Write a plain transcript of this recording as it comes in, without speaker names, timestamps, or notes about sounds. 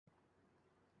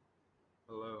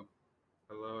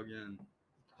Hello again.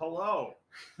 Hello.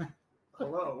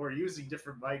 Hello. We're using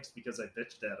different mics because I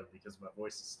bitched at them because my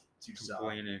voice is too soft.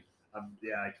 Complaining. I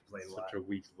complain a lot. Such a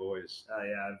weak voice.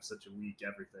 Yeah, I'm such a weak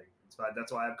everything. It's fine.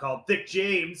 That's why I'm called Thick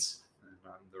James. And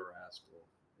I'm the rascal.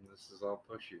 And this is I'll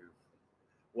push you.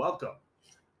 Welcome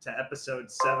to episode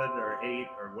 7 or 8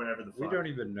 or whatever the fuck. We don't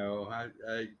even know.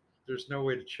 There's no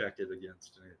way to check it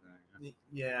against anything.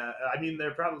 Yeah, I mean there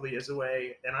probably is a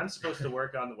way, and I'm supposed to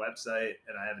work on the website,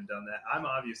 and I haven't done that. I'm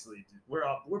obviously we're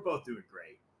both doing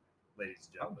great, ladies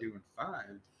and I'm gentlemen. doing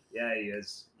fine. Yeah, he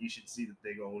is. You should see the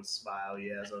big old smile he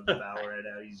has on the bow right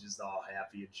now. He's just all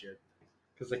happy and shit.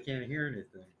 Because I can't hear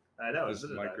anything. I know. This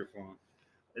microphone.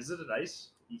 Isn't it nice?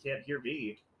 You can't hear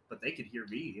me, but they can hear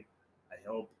me. I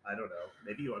hope. I don't know.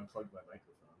 Maybe you unplugged my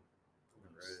microphone.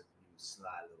 Right. You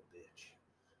sly little bitch.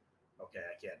 Okay,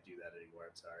 I can't do that anymore.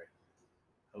 I'm sorry.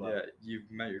 Hello. Yeah,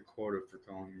 you've met your quota for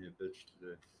calling me a bitch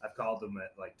today. I've called him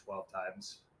at like 12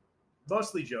 times.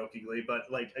 Mostly jokingly,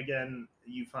 but like again,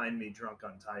 you find me drunk,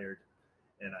 untired,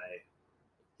 and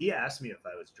he asked me if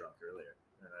I was drunk earlier,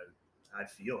 and I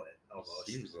feel it almost.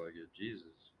 Seems like it,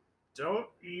 Jesus. Don't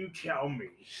you tell me.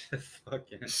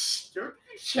 Fucking Don't you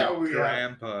tell me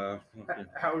grandpa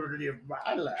how to live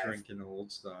my life. drinking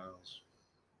old styles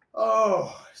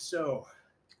Oh, so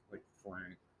like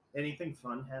Frank. anything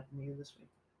fun happened to you this week?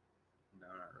 No,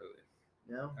 not really.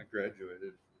 No. I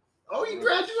graduated. Oh, you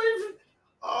graduated?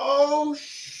 Oh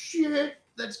shit!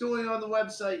 That's going on the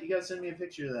website. You gotta send me a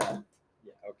picture of that.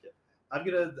 Yeah, okay. I'm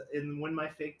gonna, and when my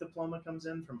fake diploma comes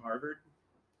in from Harvard,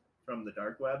 from the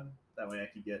dark web, that way I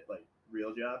could get like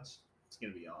real jobs. It's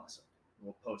gonna be awesome.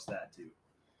 We'll post that too.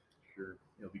 Sure.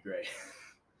 It'll be great.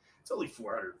 It's only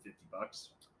 $450. I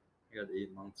got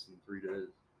 8 months and 3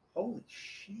 days. Holy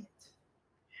shit,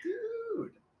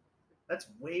 dude! That's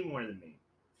way more than me.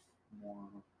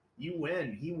 Wow. You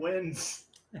win. He wins.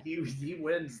 He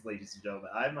wins, ladies and gentlemen.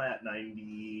 I'm at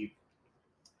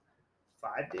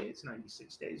 95 days,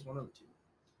 96 days, one of the two.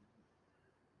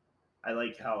 I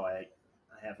like how I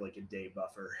have like a day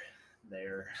buffer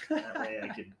there. That way I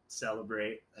can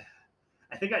celebrate.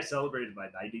 I think I celebrated my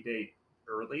 90-day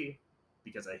early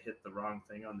because I hit the wrong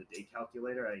thing on the day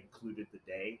calculator. I included the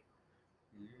day.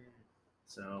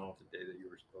 So The day that you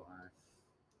were still high.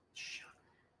 shut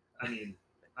up. I mean,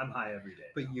 I'm high every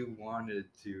day. But you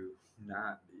wanted to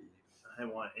not be.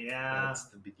 Yeah. That's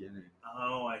the beginning.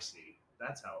 Oh, I see.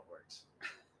 That's how it works.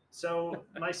 So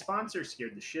my sponsor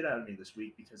scared the shit out of me this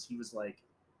week because he was like,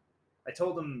 I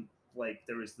told him like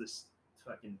there was this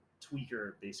fucking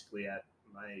tweaker basically at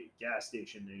my gas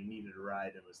station and he needed a ride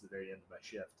and it was the very end of my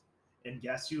shift. And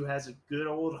guess who has a good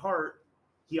old heart?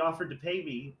 He offered to pay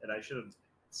me and I should have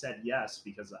said yes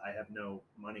because I have no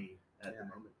money at the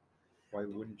moment. Why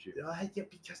wouldn't you? Yeah,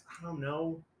 because I don't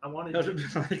know. I wanted I to.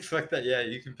 would expect that. Yeah,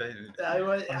 you can pay me.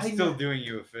 I'm still doing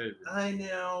you a favor. I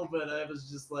know, but I was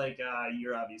just like,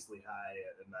 you're obviously high,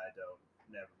 and I don't.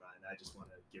 Never mind. I just want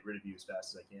to get rid of you as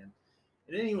fast as I can.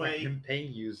 And anyway, him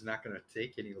paying you is not going to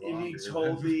take any longer. He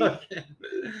told me.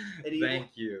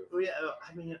 Thank you. Yeah,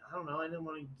 I mean, I don't know. I didn't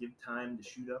want to give time to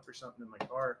shoot up or something in my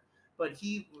car. But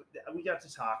we got to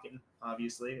talking,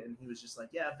 obviously, and he was just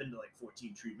like, yeah, I've been to like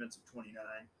 14 treatments of 29.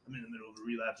 I'm in the middle of a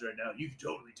relapse right now. You can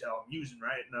totally tell I'm using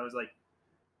right. And I was like,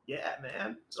 yeah,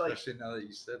 man. Especially now that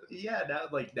you said it. Yeah, now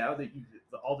that you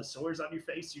all the sores on your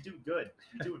face, you're doing good.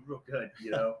 You're doing real good,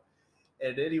 you know?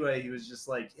 And anyway, he was just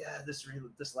like, yeah, this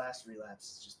last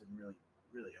relapse has just been really,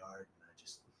 really hard. And I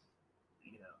just,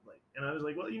 and I was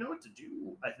like, well, you know what to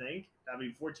do, I think. I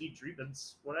mean, 14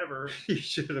 treatments, whatever. You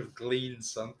should have gleaned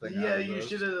something. Yeah, you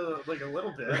should have, like, a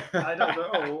little bit. I don't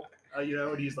know.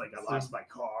 And he's like, I lost my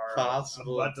car.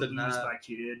 Possible I'm about to lose not my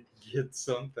kid. Get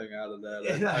something out of that.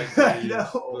 And I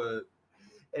know. But...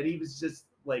 And he was just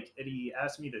like, and he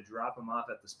asked me to drop him off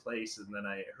at this place. And then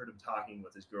I heard him talking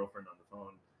with his girlfriend on the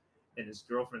phone. And his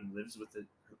girlfriend lives with her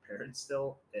parents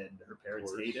still. And her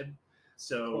parents hate him.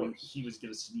 So he was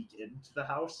going to sneak into the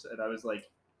house. And I was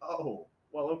like, oh,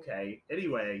 well, okay.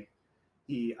 Anyway,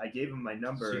 I gave him my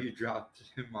number. So you dropped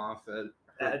him off at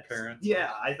her parents' Yeah,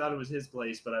 house? I thought it was his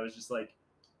place, but I was just like,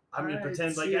 I'm going to Alright,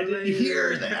 pretend like see I you didn't later.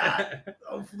 hear that.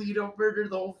 Hopefully you don't murder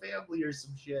the whole family or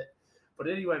some shit. But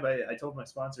anyway, I told my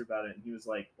sponsor about it, and he was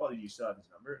like, well, do you still have his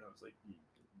number? And I was like,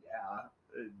 yeah.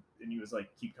 And he was like,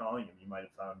 keep calling him. You might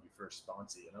have found your first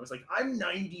sponsee. And I was like, I'm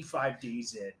 95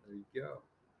 days in. There you go.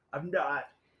 I'm not.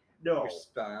 No.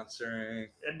 You're sponsoring.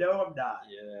 No, I'm not.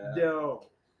 Yeah. No.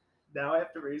 Now I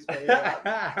have to raise my hand.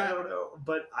 I don't know.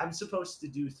 But I'm supposed to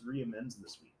do 3 amends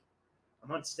this week. I'm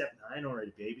on step 9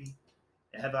 already, baby.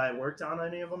 Have I worked on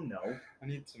any of them? No. I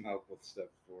need some help with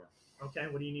step 4. Okay,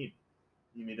 what do you need?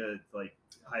 You mean to like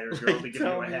hire a girl to give you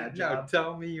a hand job?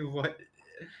 Tell me what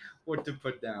to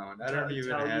put down. I don't even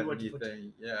tell you have what to put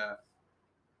anything. Yeah,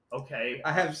 Okay.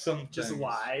 I have some. Just things.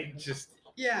 lie. Just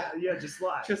yeah. Yeah. Just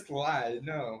lie. Just lie.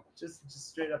 No. Just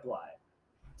straight up lie.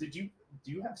 Do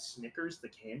you have Snickers the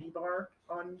candy bar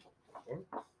on?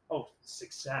 What? Oh,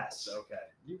 Success. Okay.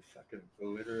 You fucking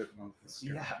illiterate motherfucker.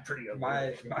 Yeah, pretty okay.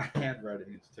 My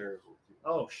handwriting is terrible. Too.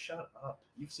 Oh, shut up.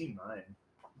 You've seen mine.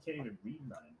 You can't even read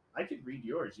mine. I could read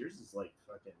yours. Yours is like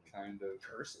fucking Kind of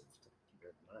cursive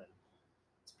compared to mine.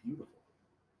 It's beautiful.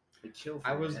 They kill. For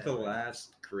I your was the handwriting.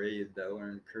 last grade that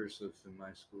learned cursive in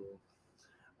my school.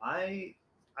 I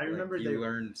Like, remember you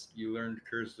learned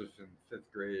cursive in 5th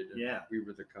grade. And Yeah. we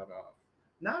were the cutoff.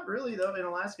 Not really though. In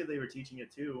Alaska, they were teaching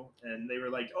it too, and they were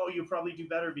like, "Oh, you'll probably do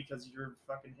better because your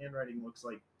fucking handwriting looks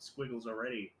like squiggles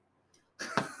already."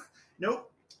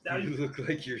 Nope. Now You you, look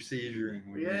like you're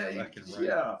seizuring when yeah, you fucking write.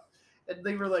 yeah. And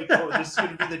they were like, "Oh, this is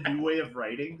gonna be the new way of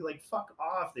writing." Like, fuck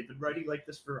off. They've been writing like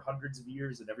this for hundreds of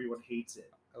years, and everyone hates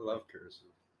it. I love cursive.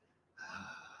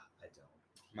 I don't.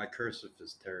 My cursive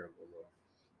is terrible though.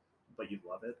 But you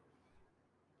love it.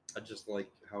 I just like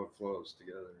how it flows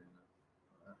together.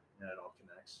 Yeah, it all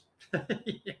connects.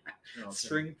 Yeah. It all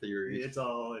String theory. It's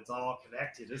all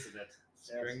connected, isn't it?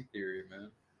 String theory, man.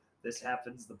 This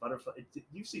happens. The butterfly.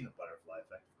 You've seen the butterfly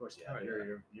effect, of course. Yeah, Oh,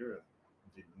 you're a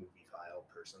big movie file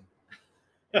person.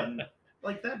 And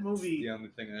like that movie, The only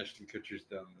thing Ashton Kutcher's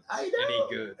done I that's know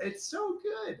any good. it's so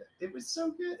good. It was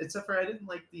so good, except for I didn't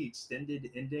like the extended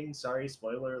ending. Sorry,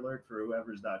 spoiler alert for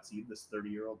whoever's not seen this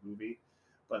 30-year-old movie.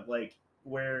 But like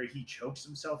where he chokes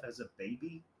himself as a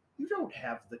baby, you don't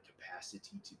have the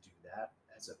capacity to do that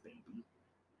as a baby.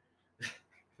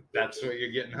 That's what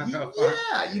you're getting hung up on.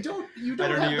 Yeah, you don't I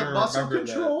don't have even the muscle remember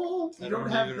that. control. I You don't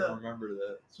don't have even the. remember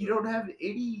that. You don't have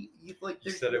any. Like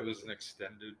You there's said it was an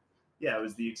extended. Yeah, it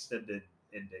was the extended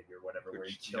ending or whatever, where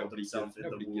he Which killed himself in the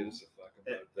nobody womb. gives a fuck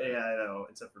about that. Yeah, I know,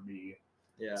 except for me.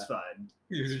 Yeah. It's fine.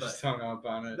 You're It's just hung up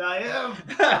on it. I am.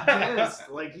 I'm pissed.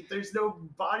 Like, there's no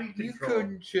body You control.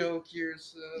 couldn't choke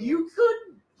yourself. You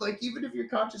couldn't. Like, even if your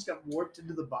conscious got warped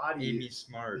into the body. Amy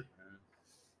Smart,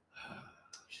 man.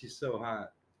 She's so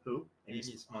hot. Who? Amy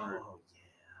Smart. Oh,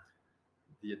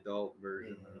 The adult yeah.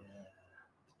 version of the Yeah.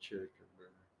 chick.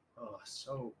 Oh,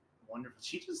 so wonderful.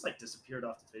 She just, like, disappeared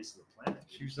off the face of the planet.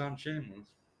 She was on Shameless.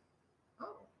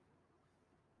 Oh.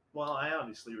 Well, I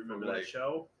obviously remember like- that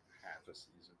show. Half a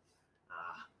season.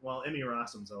 Well, Emmy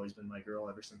Rossum's always been my girl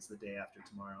ever since The Day After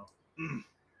Tomorrow.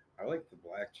 I like the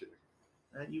black chick.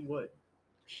 And you would.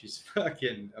 She's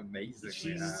fucking amazing.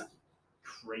 She's man.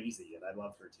 crazy, and I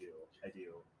love her too. I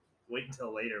do. Wait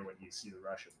until later when you see the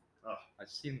Russian. Oh, I've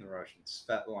seen the Russian.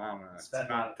 Svetlana. It's Svetlana.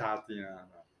 not Tatiana.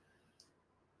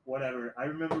 whatever. I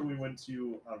remember we went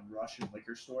to a Russian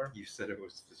liquor store. You said it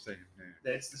was the same name.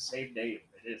 It's the same name.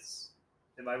 It is.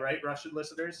 Am I right, Russian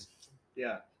listeners?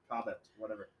 Yeah, comment,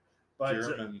 whatever. But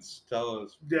Germans, tell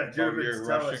us yeah, about Germans your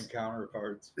tell Russian us.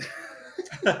 counterparts.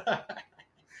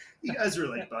 You guys are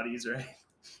like buddies, right?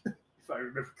 If I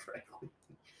remember correctly.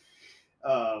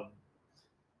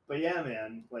 But yeah,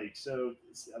 man. Like, so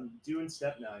I'm doing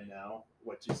step 9 now,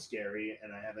 which is scary,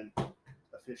 and I haven't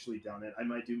officially done it. I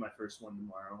might do my first one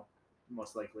tomorrow.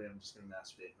 Most likely, I'm just gonna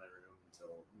masturbate in my room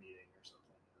until meeting or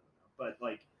something. I don't know. But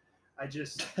like, I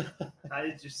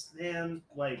just, man,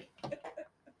 like,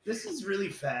 this is really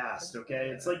fast. Okay,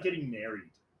 it's like getting married.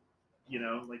 You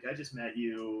know, like I just met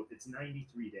you. It's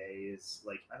 93 days.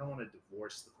 Like, I don't want to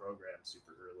divorce the program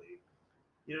super early.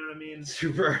 You know what I mean?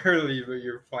 Super early, but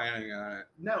you're planning on it.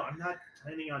 No, I'm not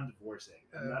planning on divorcing.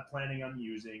 I'm not planning on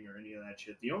using or any of that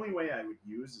shit. The only way I would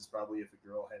use is probably if a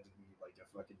girl handed me like a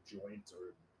fucking joint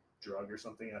or drug or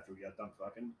something after we got done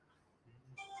fucking.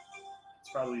 It's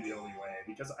probably the only way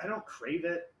because I don't crave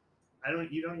it.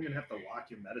 You don't even have to lock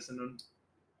your medicine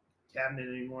cabinet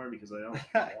anymore because I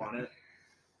don't want it.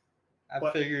 I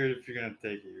figured if you're gonna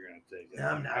take it, you're gonna take it.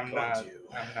 I'm not going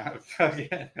to. I'm not fucking.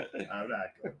 I'm not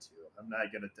going to. I'm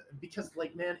not gonna because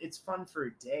like, man, it's fun for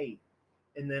a day,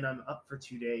 and then I'm up for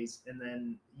 2 days, and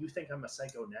then you think I'm a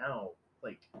psycho now?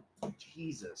 Like,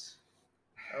 Jesus.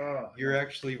 Oh, You're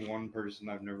actually one person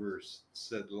I've never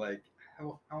said like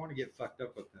I want to get fucked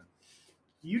up with them.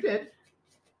 you did.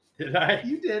 Did I?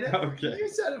 You did it. Okay. You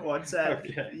said it once. That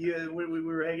Okay. when we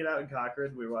were hanging out in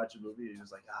Cochrane, we were watching a movie, and he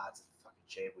was like, it's a fucking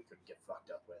shame we couldn't get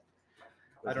fucked up with.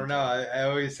 I don't know. I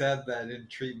always had that in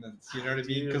treatments. You know what I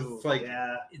mean? Because it's like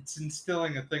yeah, it's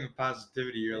instilling a thing of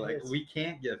positivity. You're It like, is. we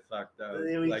can't get fucked up.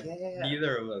 We like can't.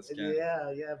 neither of us can.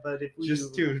 yeah, but if we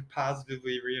Just to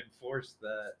positively reinforce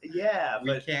that yeah, we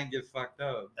but can't get fucked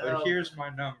up. But Oh. here's my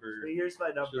number. here's my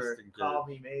number. Just in Call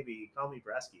me maybe. Call me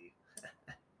Bresky.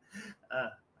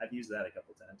 I've used that a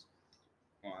couple times.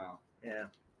 Wow. Yeah.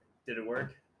 Did it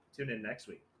work? Tune in next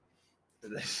week for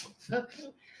this.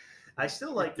 I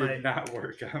still like Did my not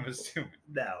work, I'm assuming.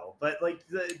 no, but like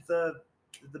the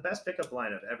best pickup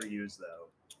line I've ever used though,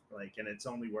 like, and it's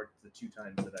only worked the 2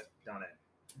 times that I've done it.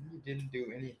 You didn't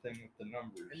do anything with the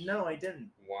numbers. No, I didn't.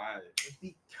 Why?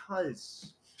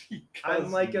 Because Because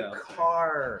I'm like a nothing.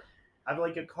 car. I'm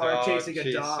like a car Dog chasing a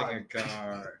chasing dog. a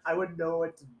car. I wouldn't know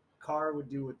what the car would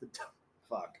do with the dog.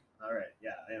 Fuck. All right.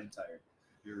 Yeah, I am tired.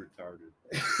 You're retarded.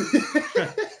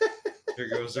 Here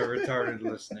goes a retarded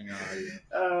listening audience.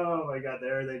 Oh my god,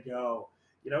 there they go.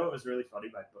 You know what was really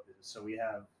funny? So we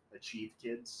have achieved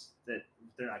kids that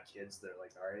they're not kids, they're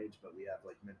like our age, but we have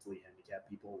like mentally handicapped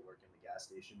people who work in the gas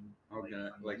station Okay, on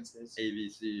like Wednesdays.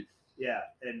 ABC. Yeah,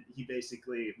 and he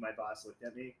basically, my boss looked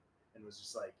at me and was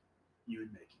just like, "You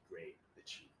would make a great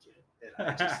achieved kid," and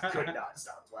I just could not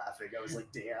stop laughing. I was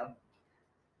like, "Damn,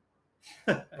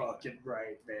 fucking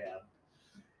right, man."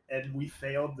 And we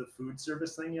failed the food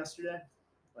service thing yesterday.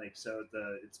 Like, so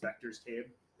the inspectors came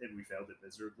and we failed it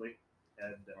miserably.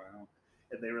 And Wow.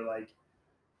 and they were like,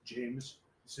 "James,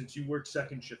 since you work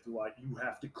second shift a lot, you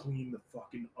have to clean the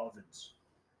fucking ovens."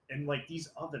 And like these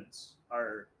ovens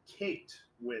are caked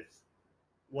with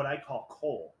what I call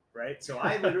coal, right? So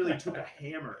I literally took a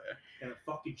hammer and a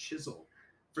fucking chisel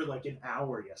for like an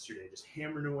hour yesterday, just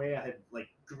hammering away. I had like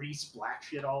grease, black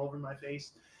shit all over my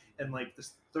face. And like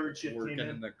this third shift Working came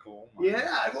in in. the coal mine.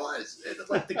 Yeah, I was. And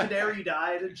like the canary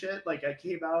died and shit. Like I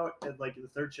came out and like the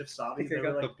third shift saw I me. think I They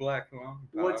were got like, the black lung.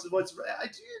 what's I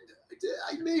did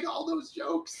I made all those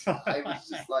jokes. I was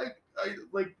just like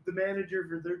the manager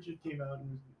for third shift came out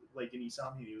and was like, and he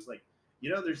saw me and he was like,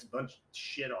 you know, there's a bunch of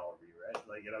shit all over you, right?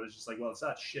 Like, and I was just like, well, it's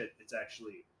not shit, it's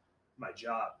actually my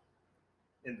job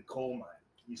in the coal mine.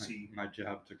 You see, My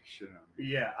job took a shit on me.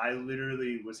 yeah, I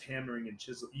literally was hammering and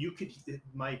chiseling. You could,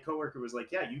 my coworker was like,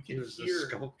 yeah, you It could was a hear.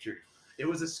 sculpture. It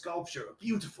was a sculpture, a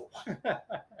beautiful one.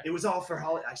 It was all for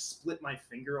holiday. I split my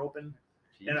finger open.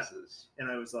 Jesus. And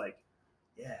I was like,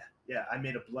 yeah, I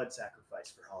made a blood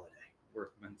sacrifice for holiday.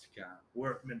 Workman's comp.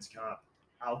 Workman's comp.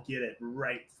 I'll get it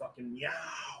right fucking meow.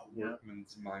 Yeah.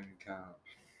 Workman's Mein Kampf.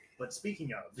 But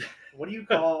speaking of, what do you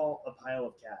call a pile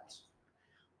of cats?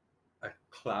 A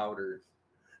clouder.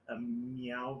 A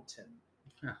meowton.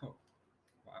 Oh,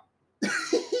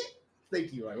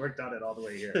 Thank you. I worked on it all the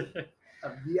way here. A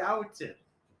meowton.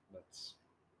 That's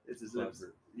It's as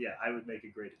clever. yeah, I would make a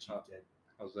great achieved kid.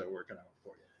 How's that working out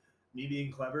for you? Me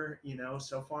being clever, you know,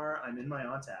 so far I'm in my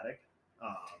aunt's attic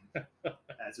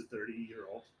as a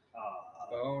 30-year-old.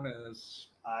 Bonus.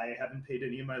 I haven't paid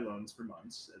any of my loans for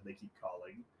months, and they keep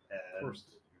calling. And, Of course.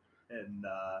 And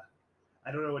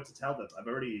I don't know what to tell them. I've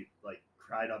already like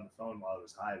cried on the phone while I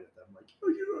was high with them, like, "Oh,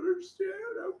 you don't understand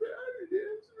how bad it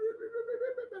is."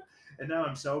 And now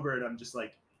I'm sober, and I'm just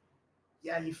like,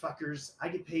 "Yeah, you fuckers. I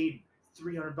get paid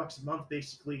 $300 a month,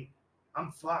 basically.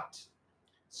 I'm fucked."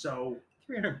 So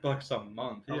 $300 a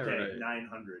month. Yeah, okay, right.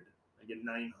 900. I get $900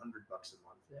 a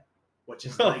month. Yeah. Which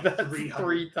is Well, like that's 300.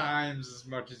 3 times as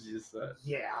much as you said.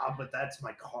 Yeah, but that's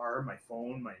my car, my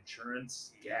phone, my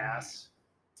insurance, gas.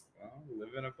 Well,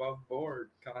 living above board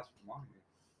costs money.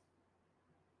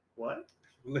 What?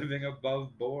 Living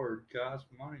above board costs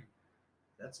money.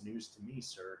 That's news to me,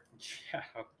 sir. Yeah.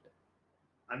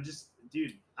 I'm just,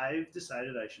 dude, I've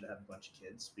decided I should have a bunch of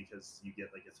kids because you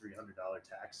get like a $300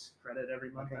 tax credit every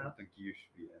I month don't now. think you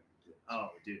should be having kids. Oh,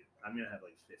 dude, I'm going to have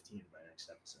like 15 by next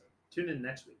episode. Tune in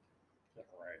next week.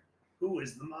 Right. Who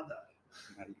is the mother?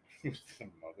 Not even the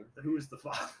mother. Who is the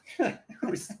father?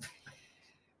 Who is the...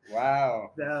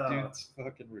 Wow. No. Dude's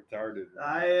fucking retarded.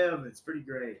 I am. It's pretty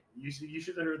great. You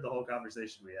should have heard the whole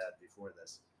conversation we had before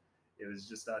this. It was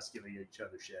just us giving each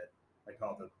other shit. I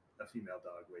called a female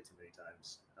dog way too many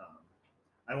times.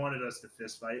 I wanted us to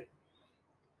fist fight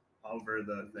over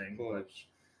the thing, but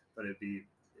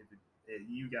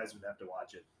you guys would have to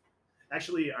watch it.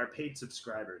 Actually, our paid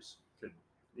subscribers could.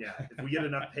 Yeah, if we get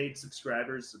enough paid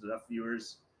subscribers, enough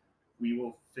viewers, we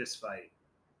will fist fight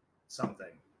something.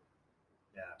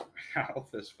 Yeah. I'll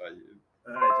fist fight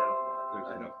you. All right, There's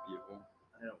I enough people.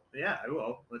 I don't. Yeah, I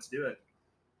will. Let's do it.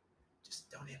 Just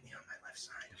don't hit me on my left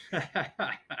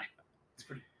side. It's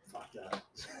pretty fucked up.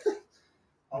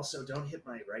 Also, don't hit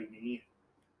my right knee.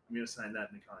 I'm gonna sign that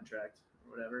in the contract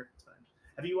or whatever. It's fine.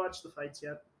 Have you watched the fights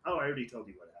yet? Oh, I already told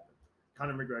you what happened.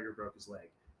 Conor McGregor broke his leg.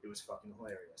 It was fucking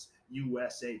hilarious.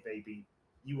 USA, baby.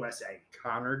 USA.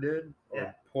 Connor did? Or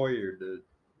Yeah. Poirier did?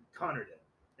 Conor did.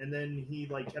 And then he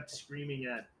like kept screaming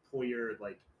at Poirier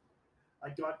like, I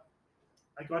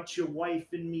got your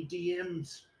wife in me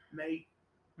DMs, mate.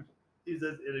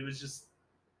 It was just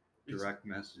direct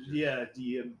messages. Yeah,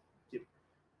 DM.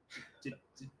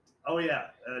 Oh yeah,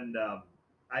 and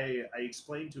I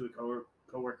explained to a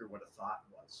coworker what a thought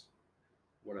was.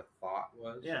 What a thought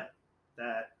was. Yeah,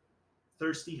 that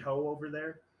thirsty hoe over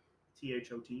there,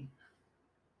 THOT.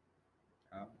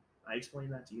 Oh. I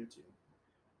explained that to you too.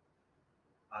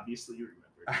 Obviously, you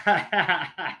remember.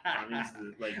 Obviously,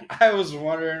 like I was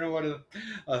wondering what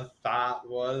a thought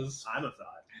was. I'm a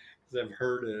thought. Because I've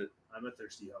heard it. I'm a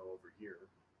thirsty hoe over here.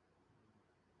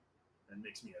 That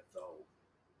makes me a though.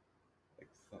 Like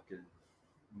fucking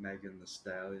Megan the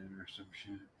Stallion or some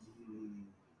shit. Mm,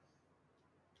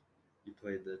 You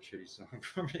played that shitty song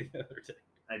for me the other day.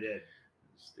 I did. It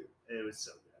was stupid. It was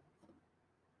so good.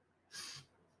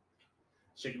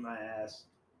 Shaking my ass.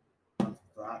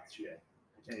 Thought shit.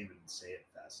 I can't even say it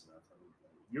fast enough.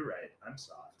 You're right. I'm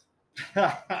soft.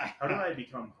 How do I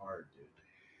become hard, dude?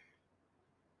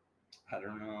 I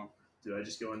don't know. Do I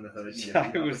just go in the hood and get I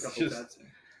beat up a was couple just- times?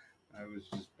 I was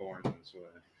just born this way.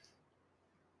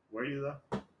 Were you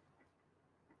though?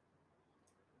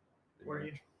 Pretty Were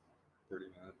you? much. Pretty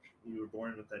much. You were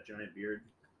born with that giant beard.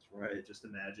 That's right. Just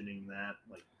imagining that,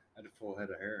 like, I had a full head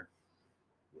of hair.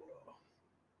 whoa,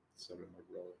 So did my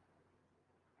brother.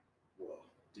 whoa.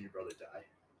 Did your brother die?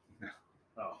 No.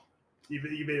 Oh, you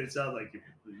made it sound like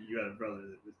you had a brother.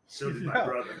 So did my No.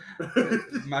 brother.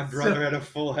 My brother had a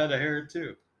full head of hair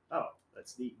too Oh,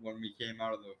 that's neat. when we came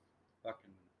out of the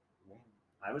fucking womb.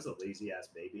 I was a lazy ass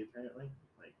baby apparently,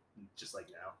 like just like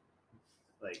now.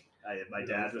 Like my You're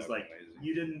dad was fucking like, lazy.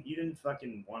 you didn't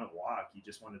fucking want to walk. You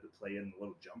just wanted to play in the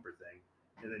little jumper thing,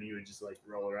 and then you would just like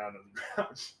roll around on the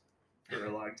ground for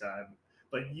a long time.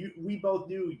 But we both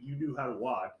knew you knew how to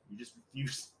walk. You just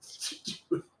refused to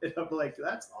do it. And I'm like,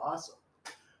 that's awesome.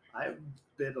 I've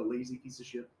been a lazy piece of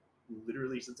shit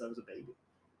literally since I was a baby.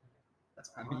 That's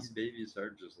I awesome. mean, babies are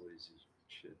just lazy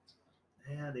shit.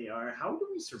 Yeah, they are. How do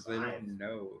we 'Cause they survive? don't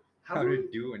know How how do to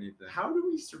we- do anything. How do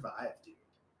we survive, dude?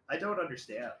 I don't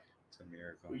understand. It's a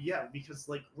miracle. Well, yeah, because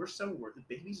like we're so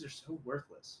babies are so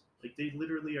worthless. Like they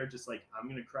literally are just like, I'm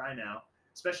gonna cry now,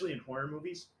 especially in horror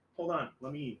movies. Hold on,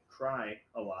 let me cry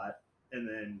a lot and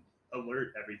then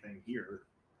alert everything here.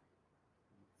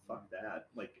 Fuck that.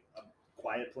 Like a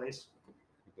quiet place.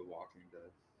 With The Walking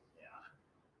Dead.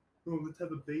 Yeah. Oh, let's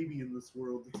have a baby in this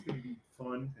world. It's gonna be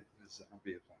fun. The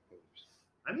zombie apocalypse.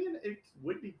 I mean, it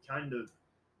would be kind of.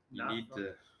 You not need fun.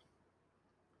 to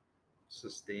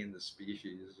sustain the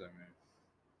species. I mean,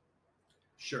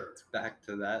 Sure. it's back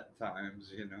to that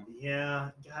times, you know. Yeah,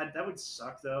 God, that would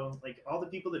suck though. Like all the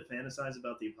people that fantasize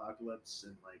about the apocalypse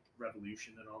and like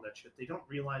revolution and all that shit, they don't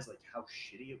realize like how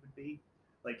shitty it would be.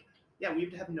 Like, yeah, we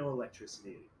would have no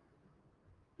electricity.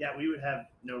 Yeah, we would have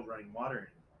no running water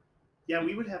anymore. Yeah,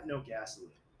 we would have no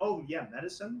gasoline. Oh yeah,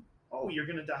 medicine. Oh, you're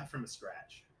gonna die from a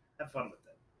scratch. Have fun with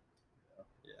it.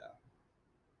 Yeah.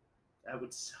 That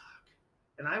would suck.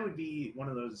 And I would be one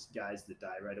of those guys that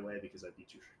die right away because I'd be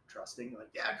too trusting. Like,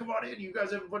 yeah, come on in. You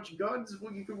guys have a bunch of guns.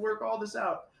 Well, you can work all this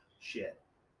out. Shit.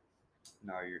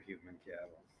 Now you're human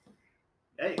cattle.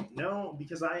 Hey, no,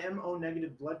 because I am O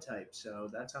negative blood type, so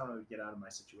that's how I would get out of my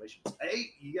situations.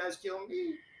 Hey, you guys kill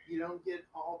me, you don't get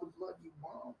all the blood you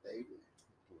want, baby.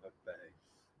 Blood bag.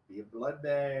 Be a blood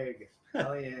bag.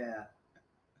 Hell yeah.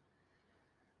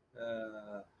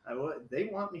 They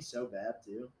want me so bad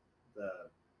too. The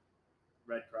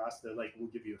Red Cross, they're like, we'll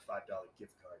give you a $5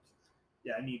 gift card.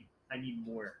 Yeah, I need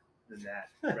more than that.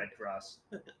 Red Cross,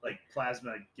 like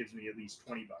plasma gives me at least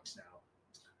 $20 now.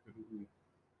 Ooh,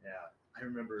 Yeah, I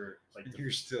remember like the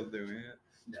you're still doing it.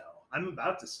 No, I'm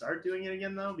about to start doing it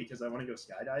again though because I want to go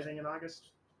skydiving in August,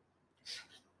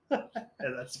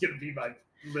 and that's gonna be my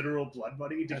literal blood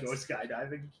money to go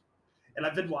skydiving. And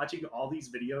I've been watching all these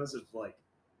videos of like,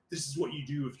 this is what you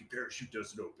do if your parachute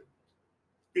doesn't open.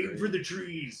 Aim Right. for the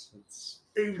trees. It's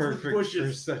Aim for the perfect for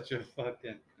bushes. such a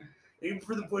fucking Aim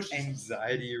for the bushes.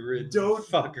 anxiety-ridden Don't-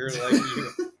 fucker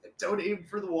like you. Don't aim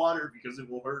for the water because it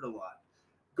will hurt a lot.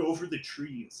 Go for the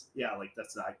trees. Yeah, like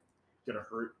that's not gonna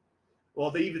hurt.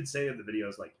 Well, they even say in the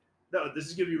videos like, no, this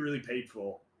is gonna be really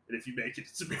painful, and if you make it,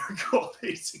 it's a miracle,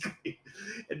 basically.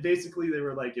 And basically, they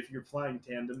were like, if you're flying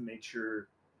tandem, make sure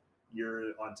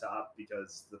you're on top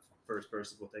because the first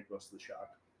person will take most of the shock.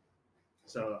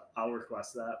 So I'll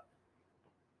request that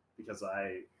because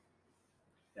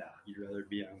You'd rather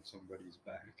be on somebody's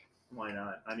back. why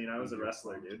not? I mean, I was a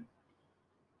wrestler, dude.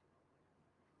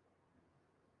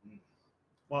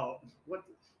 Well, what?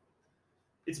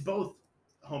 It's both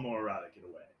homoerotic in a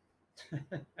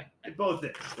way. It both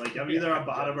is. Like I'm either on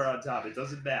bottom or on top. It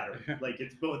doesn't matter. Like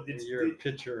it's both. It's You're a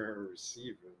pitcher or a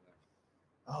receiver.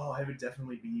 oh, I would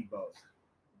definitely be both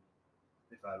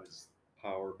if I was.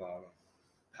 Power bottom.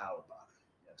 Power bottom.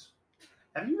 Yes.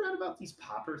 Have you read about these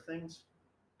popper things?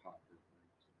 Popper.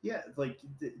 Yeah, like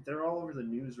they're all over the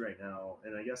news right now,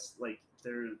 and I guess like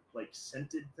they're like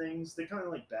scented things. They're kind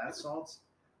of like bath salts,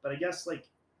 but I guess like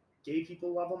gay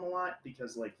people love them a lot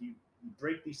because like you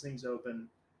break these things open,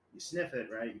 you sniff it,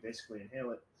 right? You basically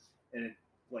inhale it, and it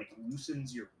like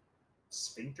loosens your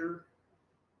sphincter,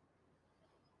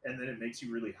 and then it makes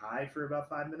you really high for about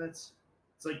 5 minutes.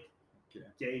 It's like Okay.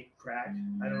 gay crack.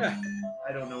 I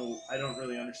don't know. I don't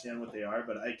really understand what they are,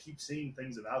 but I keep seeing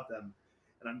things about them,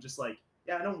 and I'm just like,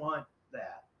 yeah, I don't want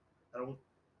that. I don't.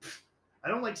 I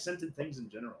don't like scented things in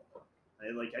general.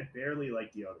 I barely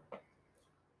like deodorant.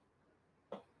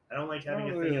 I don't like I having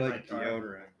don't a really thing in like my car.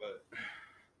 deodorant, but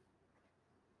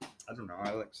I don't know.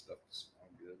 I like stuff to smell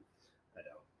good. I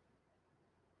don't.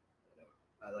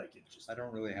 I like it just. I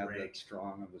don't really have Rick. that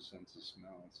strong of a sense of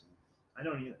smell. So I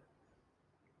don't either.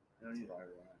 that's probably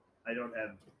why. I don't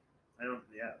have. I don't.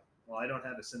 Yeah. Well, I don't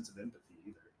have a sense of empathy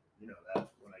either. You know that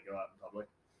when I go out in public.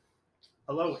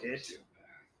 Hello, it.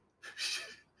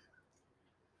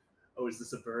 Oh, is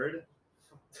this a bird?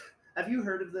 Have you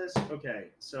heard of this? Okay,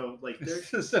 so like Is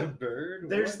this a bird?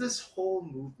 there's What? this whole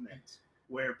movement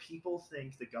where people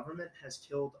think the government has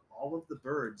killed all of the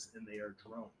birds and they are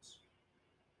drones.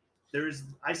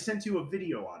 I sent you a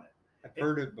video on it, I've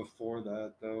heard it before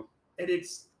that though. and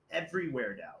it's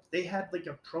everywhere now. They had like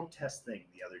a protest thing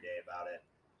the other day about it,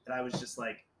 and I was just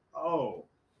like, oh,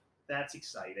 that's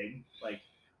exciting. Like,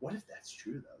 what if that's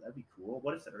true though? That'd be cool.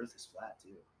 What if the Earth is flat too?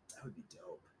 That would be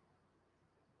dope,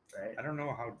 right? I don't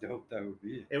know how dope that would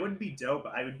be. It wouldn't be dope.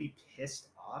 I would be pissed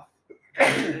off more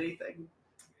than anything.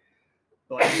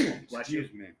 Bless you.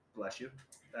 Excuse me. Bless you.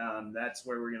 That's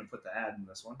where we're gonna put the ad in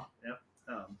this one. Yep.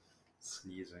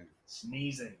 Sneezing.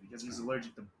 Sneezing because he's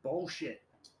allergic to bullshit.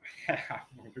 I'm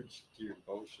allergic to your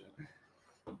bullshit.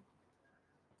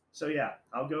 So yeah,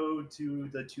 I'll go to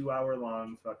the 2 hour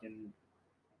long fucking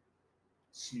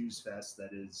snooze fest that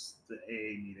is the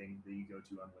AA meeting that you go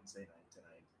to on Wednesday night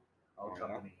tonight. I'll Oh, yeah?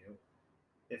 accompany you.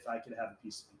 If I could have a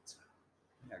piece of pizza.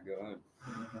 Yeah, go ahead.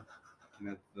 And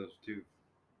that's those two.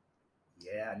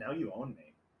 Yeah, now you own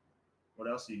me. What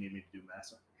else do you need me to do,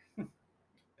 Massa?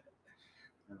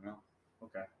 I don't know.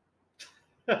 Okay.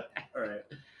 All right.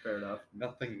 Fair enough.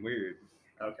 Nothing weird.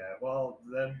 Okay. Well,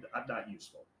 then I'm not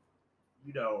useful.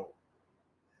 You know,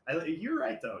 you're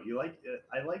right though.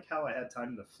 I like how I had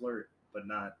time to flirt but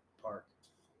not park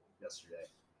yesterday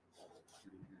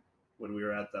when we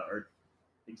were at the art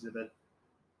exhibit.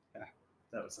 Yeah.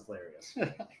 That was hilarious.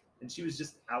 And she was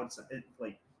just outside,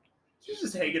 she was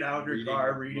just hanging out in her Reading car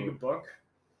a reading a book.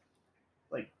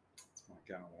 Like, It's my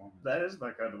kind of woman. that is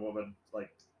my kind of woman. Like,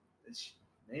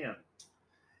 man,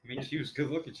 I mean, she was good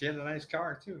looking. She had a nice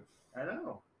car too. I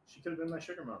know. She could have been my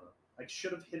sugar mama. I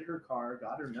should have hit her car,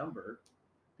 got her number,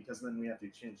 because then we have to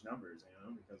exchange numbers,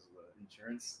 because of the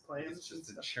insurance claims. It's and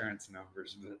just stuff. insurance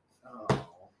numbers, but Oh,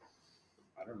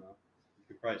 I don't know. You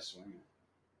could probably swing it.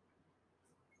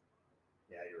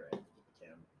 yeah, you're right. I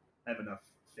can. I have enough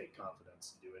fake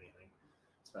confidence to do anything.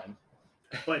 It's fine.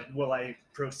 But will I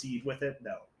proceed with it?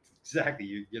 No. Exactly.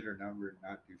 You get her number and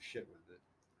not do shit with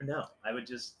it. No. I would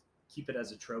just keep it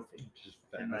as a trophy. Just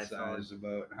In my fantasize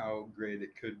about how great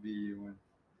it could be when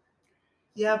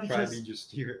Yeah, it'd because probably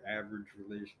just your average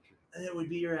relationship. it would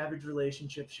be your average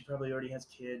relationship. She probably already has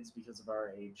kids because of our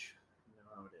age. You know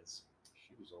how it is.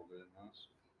 She was older than us.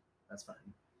 That's fine.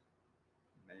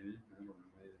 Maybe. I don't know.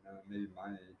 Maybe not. Maybe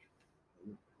my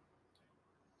age.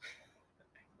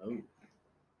 Oh.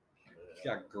 She's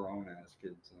got grown ass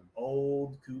kids. So.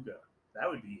 Old Cougar. That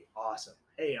would be awesome.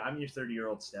 Hey, I'm your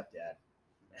 30-year-old stepdad.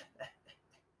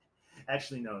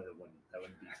 Actually, no, that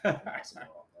wouldn't be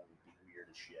possible. That would be weird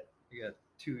as shit. You got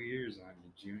 2 years on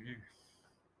you, Junior.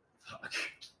 Fuck.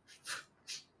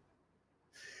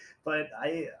 But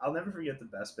I'll never forget the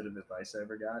best bit of advice I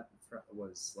ever got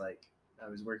was like I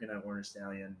was working at Warner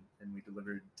Stallion and we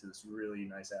delivered to this really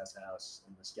nice ass house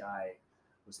and this guy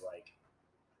was like,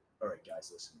 "All right,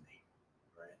 guys, listen to me.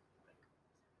 All right, like,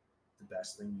 the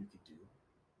best thing you could do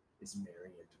is marry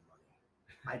into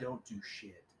money. I don't do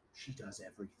shit. She does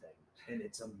everything, and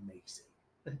it's amazing.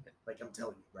 Like I'm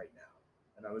telling you right now."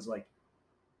 And I was like,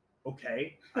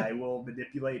 "Okay, I will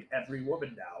manipulate every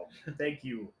woman now. Thank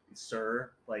you,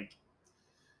 sir." Like,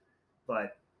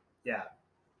 but yeah,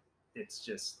 it's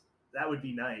just that would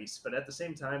be nice. But at the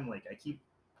same time, like I keep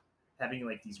having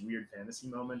like these weird fantasy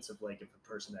moments of like if a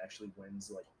person actually wins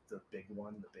like the big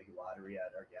one, the big lottery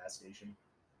at our gas station,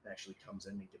 and actually comes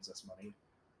in and gives us money,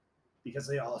 because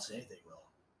they all say they will.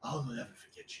 I'll never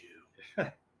forget you.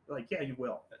 Like, yeah, you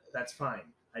will. That's fine.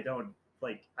 I don't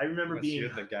like. I remember Unless being you're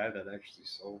the guy that actually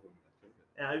sold them the ticket.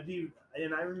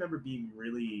 And I remember being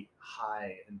really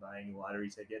high and buying a lottery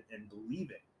ticket and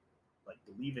believing, like,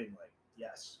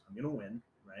 yes, I'm gonna win,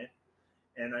 right?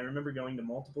 And I remember going to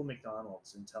multiple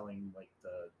McDonald's and telling like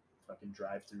the fucking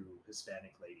drive-through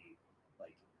Hispanic lady,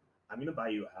 like, I'm gonna buy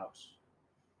you a house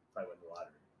if I win the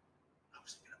lottery. I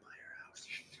wasn't gonna buy her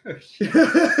a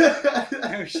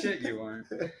house. No shit, you weren't.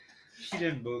 She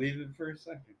didn't believe it for a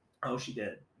second. Oh, she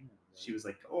did. She was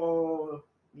like, "Oh,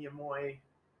 mi amor,"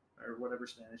 or whatever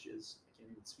Spanish is. I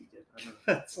can't even speak it. I don't know.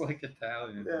 That's like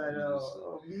Italian. Yeah, I You know. just-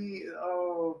 Oh, me.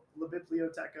 Oh, la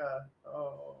biblioteca.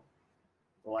 Oh,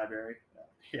 the library.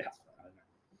 Yeah. That's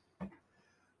fine.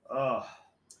 Oh,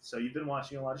 so you've been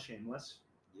watching a lot of Shameless.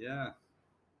 Yeah.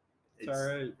 It's all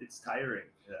right. It's tiring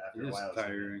after It a is while.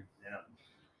 tiring. Yeah.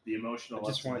 The emotional. I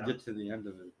just ups and want to downs. get to the end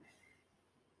of it,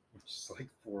 which is like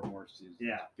 4 more seasons.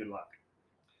 Yeah. Good luck.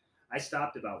 I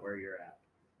stopped about where you're at.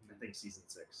 I think season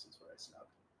 6 is where I stopped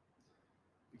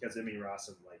because Emmy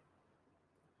Rossum like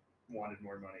wanted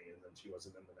more money, and then she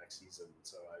wasn't in the next season,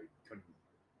 so I couldn't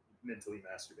mentally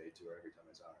masturbate to her every time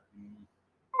I saw her. Mm.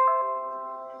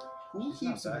 Who She's not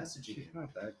keeps that- messaging She's me?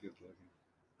 not that good looking.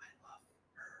 I love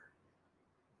her.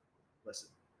 Listen.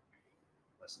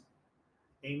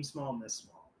 Aim small, miss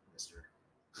small, mister.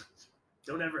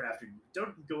 Don't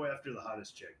go after the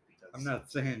hottest chick because I'm not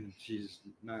saying she's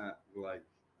not like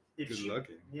if good she,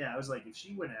 looking. Yeah, I was like, if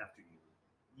she went after you,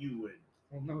 you would.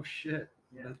 Well, no shit.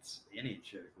 Yeah. That's any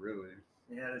chick, really.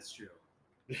 Yeah, that's true.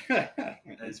 That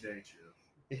is very true.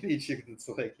 Any chick that's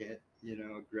like,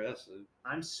 aggressive.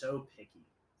 I'm so picky,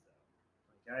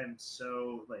 though. Like, I am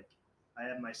so like, I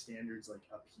have my standards like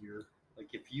up here. Like,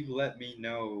 if you let me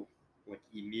know, like,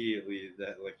 immediately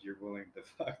that, like, you're willing to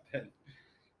fuck, then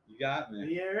you got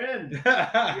me. You're in.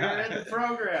 You're in the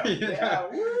program. Yeah.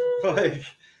 Woo! Like,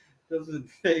 doesn't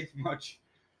take much.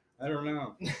 I don't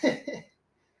know.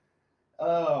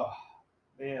 Oh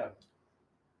man,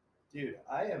 dude,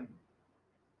 I am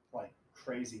like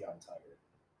crazy on tired.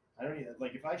 I don't even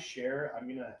like if I share, I'm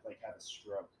gonna like have a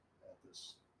stroke at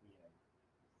this meeting.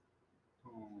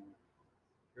 Oh,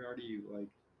 you're already, like,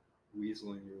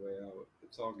 weaseling your way out.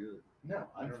 It's all good. No,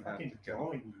 I'm don't have fucking to go.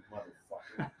 going, you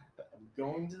motherfucker. I'm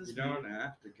going to this You don't meeting.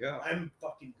 have to go. I'm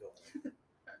fucking going.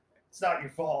 It's not your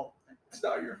fault. It's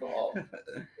not your fault.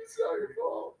 It's not your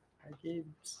fault. I gave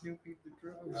Snoopy the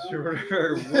drugs.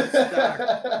 Or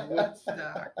Woodstock.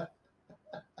 Woodstock.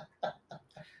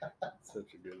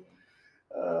 Such a good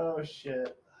one. Oh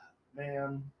shit,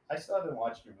 man! I still haven't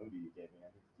watched your movie you gave me. I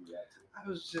need to do that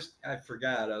too. I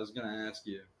forgot. I was gonna ask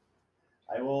you.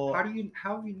 I will. How have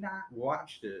you not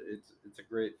watched it? It's a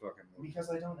great fucking movie. Because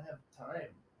I don't have time,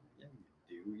 Yeah,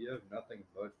 you do. You have nothing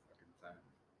but fucking time.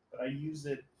 but I use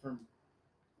it for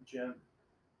gym.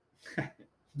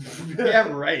 Yeah,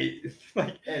 right. It's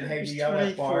like And there's hanging out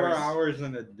at 24 bars. hours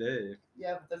in a day.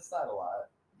 Yeah, but that's not a lot,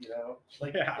 you know.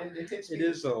 Like Yeah, it takes me. It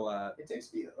is a lot. It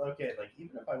takes me. Okay, like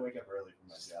even if I wake up early from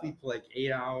my job, Sleep like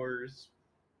 8 hours.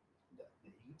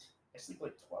 8. I sleep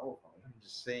like 12. I'm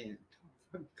just saying.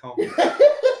 Don't call me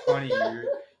funny.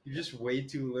 You're just way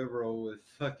too liberal with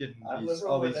fucking I'm these,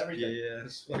 liberal all with these everything. gay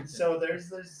ass And so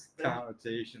there's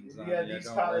connotations. On yeah, it. I these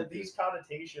don't like these it.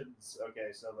 connotations. Okay,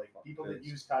 so like Fuck people that this.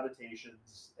 use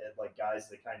connotations and like guys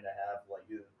that kind of have like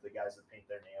the guys that paint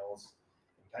their nails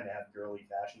and kind of have girly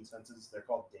fashion senses. They're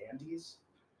called dandies.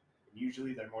 And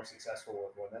usually they're more successful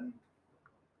with women.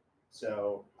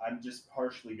 So I'm just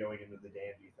partially going into the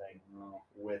dandy thing No.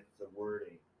 with the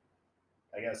wording.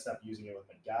 I gotta stop using it with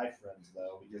my guy friends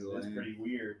though because it is Lame. pretty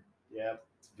weird. Yeah.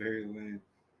 It's very lame.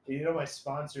 You know, my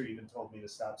sponsor even told me to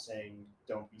stop saying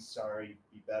 "Don't be sorry,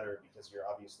 be better" because you're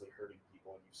obviously hurting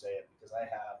people when you say it. Because I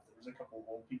have. There was a couple of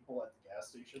old people at the gas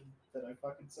station that I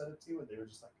fucking said it to, and they were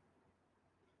just like,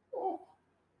 "Oh,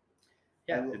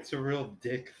 Yeah, it's a real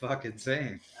dick fucking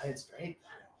saying. it's great.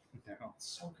 No.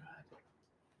 It's so good."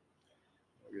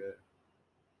 Okay.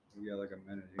 We got like a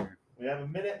minute here. We have a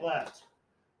minute left.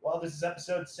 Well, this is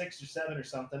episode 6 or 7 or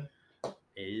something.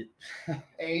 8.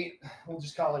 8. We'll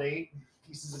just call it 8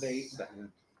 pieces of 8.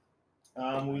 7.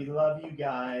 We love you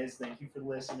guys. Thank you for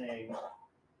listening.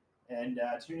 And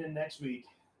tune in next week.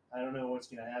 I don't know what's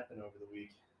going to happen over the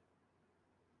week.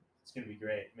 It's going to be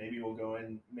great. Maybe we'll go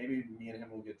in. Maybe me and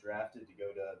him will get drafted to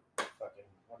go to fucking,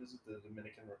 what is it, the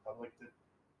Dominican Republic that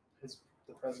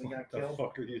the president What got the killed?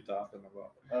 fuck are you talking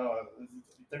about? Oh,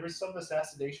 there was some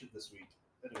assassination this week.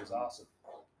 And it was awesome.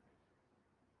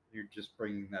 You're just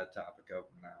bringing that topic up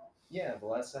now. Yeah, the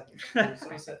last second.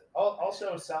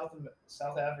 Also,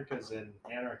 South Africa's in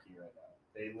anarchy right now.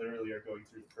 They literally are going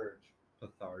through the purge.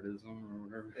 Pathardism or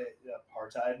whatever.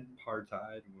 Apartheid,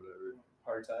 Apartheid, whatever.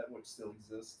 apartheid, which still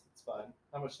exists. It's fine.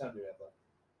 How much time do we have left?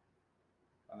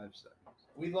 5 seconds.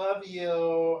 We love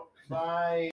you. Bye.